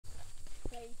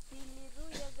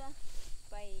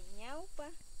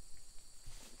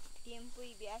tiempo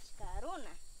y viashka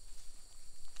runa.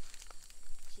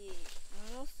 Chi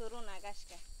musu runa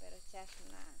gashka, pero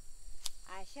chasna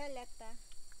ashalata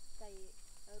kay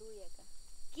ruyaka.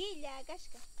 Killa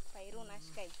gashka, pay runa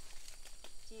ashkay.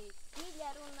 Chi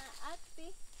killa runa akpi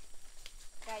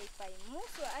kay pay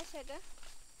musu ashaga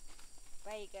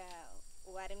payga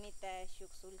warmita shuk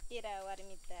soltera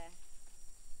warmita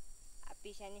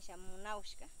apishanisha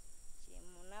munawshka. Chi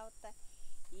munawta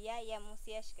yaya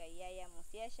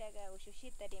musyashaga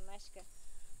ushushita rimashka.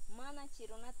 Mana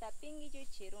chirunata pinguillo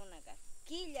chirunaga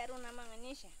killa runa man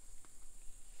nisha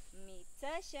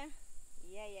mitsasha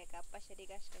yaya kapasha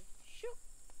rigashka shuk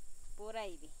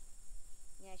poraybi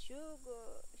ña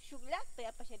shuk llaqta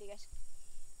yapasha rigashka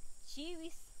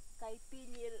chiwis kay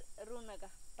pilli runaga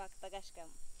paktagashka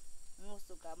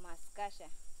musuga maskasha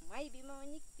maybi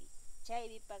mamañikpi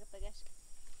chaybi paktagashka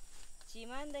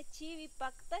chimanda chiwi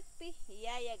paktakpi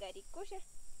yayaga rikusha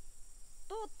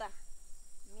tuta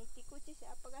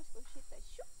mitikuchisha apagashka ushita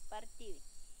shuk partibi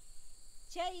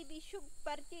chaybi shuk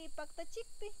partibi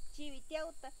paktachikpi chiwi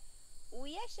tiawta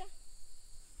uyasha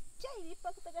chaybi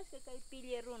paktagashka kay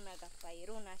pilli runaga pay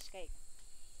runa ashkayga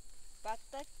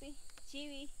paktakpi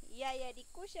chiwi yaya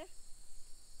rikusha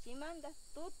chimanda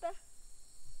tuta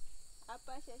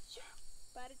apasha shuk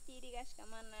partirigashka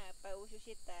mana pay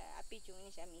ushushita apichun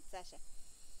nisha mitsasha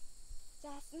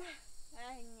chasna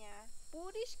ña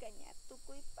purishka ña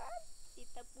tukuy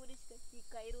partita purishka chi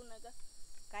kay runaga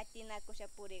katinakusha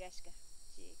purigashka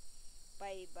chi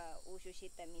payba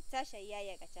ushushita mitsasha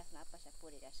yayaga chasna apasha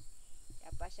purigashka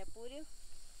apasha puriw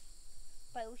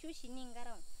pay ushushi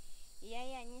ningaran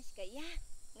yaya nishka ya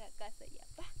ngakasa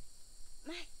yapa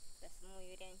may tas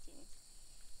muyurianchi nishka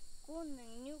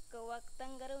kunan ñuka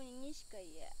waktangarawni nishka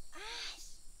ya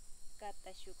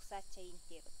kata shuk sacha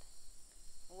interuta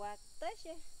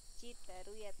waktasha chita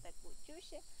ruyata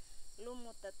kuchusha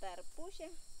lumuta tarpusha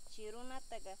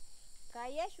chirunataga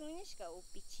kayashun nishka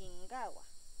upichingawa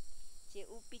chi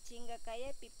upichinga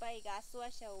kayapi payga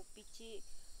aswasha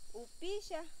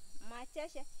upisha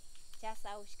machasha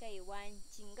chasawshkay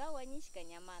wanchingawa nishka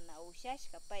ña mana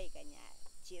ushashka payga ña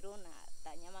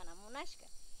chirunata ña mana munashka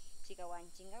chika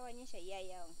wanchingawa nisha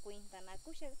yayawan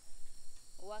cuintanakusha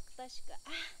waktashka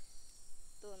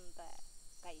tunta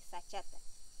kay sachata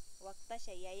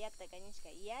waktasha yayataga nishka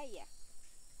yaya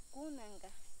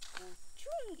kunanga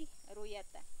kuchungi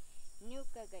ruyata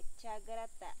ñukaga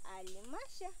chagrata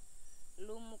alimasha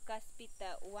lumu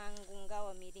kaspita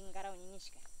wangungawa miringarawni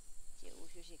nishka chi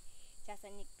ushushi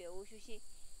chasanikpi ushushi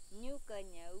ñuka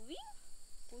ña win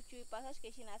puchuy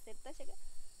pasashka shina aceptashaga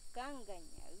kanga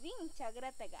ña win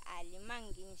chagrataga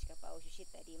alimangi nishka pa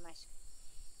ushushita rimashka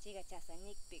chika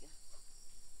chasanikpiga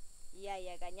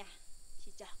yayaga ña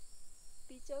chicha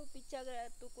pichawpi chagra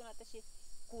tukunatashi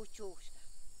kuchushka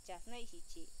chasnayshi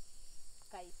chi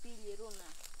kay pilli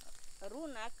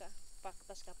runaka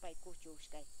paktashka pay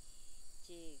kuchushkay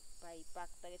chi pay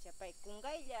paktagasha pay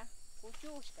kungaylla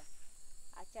kuchushka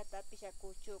achata apisha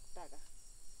kuchuktaga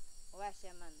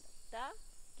washamanta ta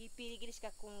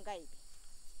kipirigrishka kungaypi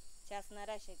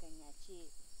chasnarashaga ña chi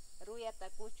ruyata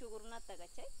kuchuk runataga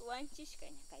chay wanchishka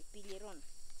ña kay pilli runa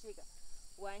chika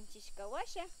wanchishka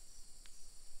washa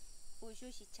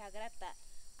ushushi chagrata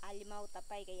alimawta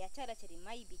payga yacharachari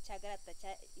maybi chagrata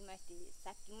imashti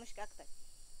sakimushkakta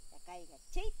kayga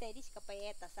chayta rishka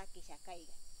payata sakisha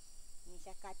kayga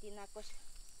nisha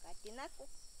katinaku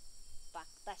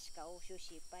paktashka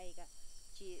ushushi payga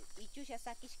chi ichusha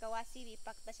sakishka wasibi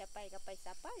paktasha payga pay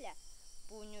sapalla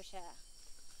puñusha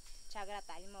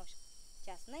chagrata alimawshka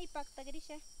chasnay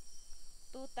paktagrisha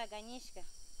tutaga nishka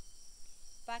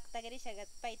paktagrishaga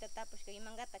payta tapushka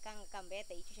imangata kanga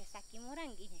kambayata ichusha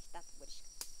sakimuranki ñash tapurishka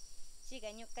chika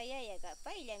ñuka yayaga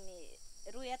payllami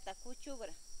ruyata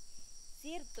kuchugra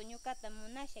cierto ñukata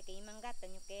munashaka imangata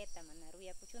ñuka yayata mana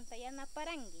ruyakuchunta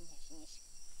yanaparanki ñash nishka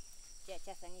chay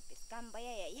chasanipis kamba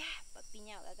yaya yapa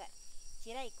piñawga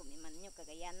chiraykumi mana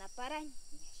ñukaga yanaparan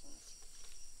ñash nishka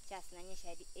chasna nisha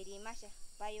rimasha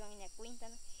paywan ña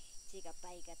cuintana chika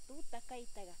payga tuta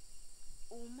kaytaga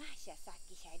umasha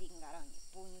sakisha ringarawni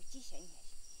puñuchisha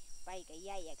ñash payga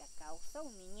yayaga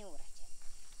kawsawmi ñura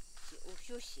chi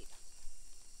ushushiga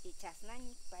chi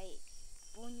chasnañik pay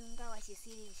puñungawashi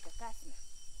sirishka kasna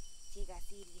chika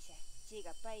sirisha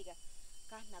chika payga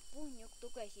kasna puñuk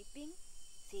tukayshi pin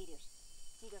sirish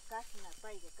chika kasna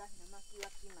payga kasna maki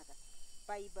wakimata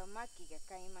payba makiga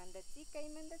kaymanta chi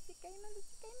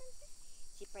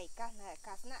pay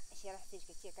kasna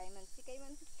shirasirishka chika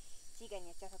kaymanta chika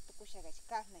ña chasa tukushaga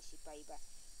kasna shi payba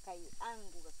kay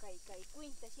anguga kay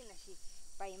cuinta shina shi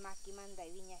pay makimanta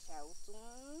wiñasha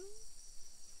utsun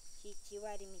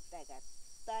chichiwarimitaga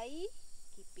tay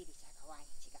kipiri chaka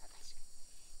wanchi gagashka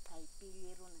kai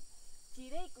piliruna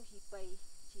chirayku hipay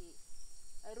chi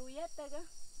ruyataga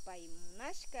pay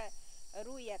munashka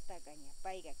ruyataga ña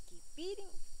payga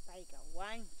kipirin payga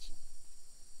wanchin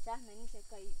chasna nisha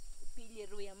kay pili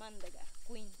ruyamantaga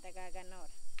cuinta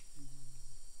gaganora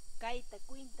kayta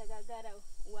cuinta gagara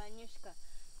wañushka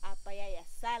apayaya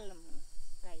salmo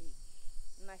kay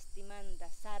mastimanta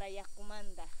sara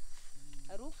yakumanta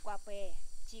ruku apayaya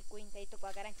chi cuintaytuku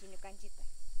agaranchik ñukanchita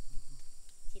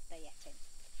chita yachani.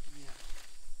 Yeah.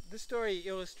 This story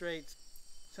illustrates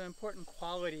some important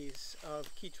qualities of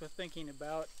Quechua thinking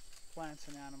about plants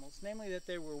and animals, namely that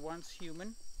they were once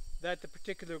human, that the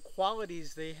particular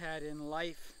qualities they had in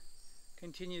life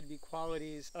continue to be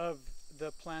qualities of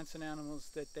the plants and animals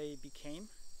that they became.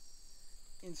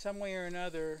 In some way or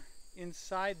another,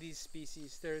 inside these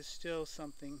species, there is still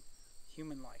something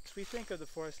human-like. We think of the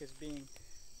forest as being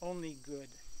only good.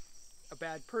 A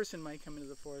bad person might come into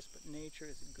the forest, but nature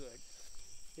is good.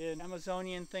 In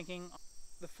Amazonian thinking,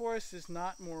 the forest is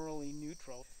not morally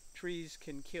neutral. Trees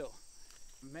can kill.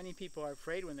 Many people are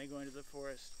afraid when they go into the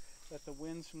forest that the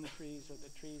winds from the trees or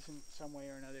the trees in some way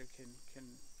or another can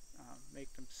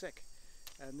make them sick.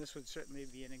 And this would certainly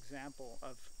be an example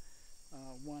of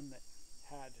one that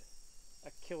had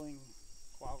a killing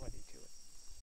quality to it.